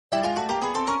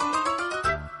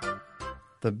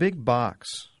The big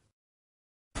box.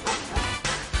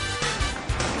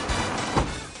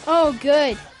 Oh,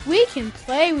 good. We can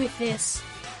play with this.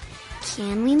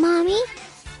 Can we, Mommy?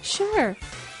 Sure.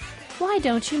 Why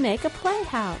don't you make a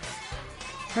playhouse?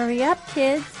 Hurry up,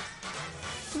 kids.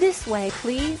 This way,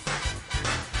 please.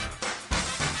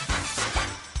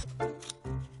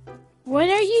 What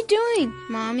are you doing,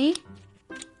 Mommy?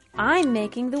 I'm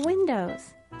making the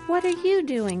windows. What are you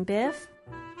doing, Biff?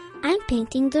 I'm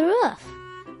painting the roof.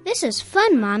 This is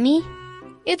fun, Mommy.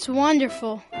 It's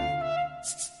wonderful.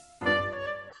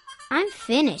 I'm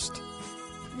finished.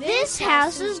 This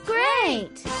house is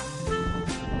great.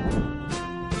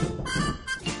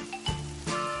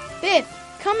 Biff,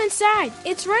 come inside.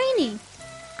 It's raining.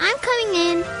 I'm coming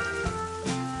in.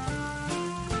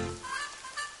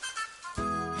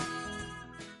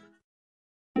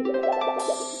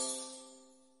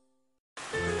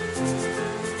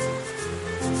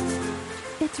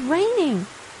 It's raining.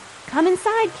 Come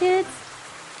inside, kids.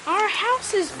 Our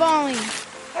house is falling.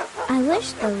 I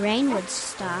wish the rain would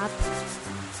stop.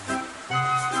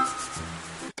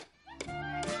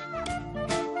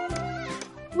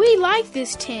 We like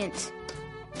this tent.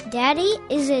 Daddy,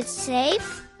 is it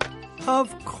safe?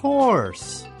 Of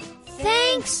course.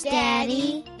 Thanks,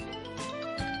 Daddy.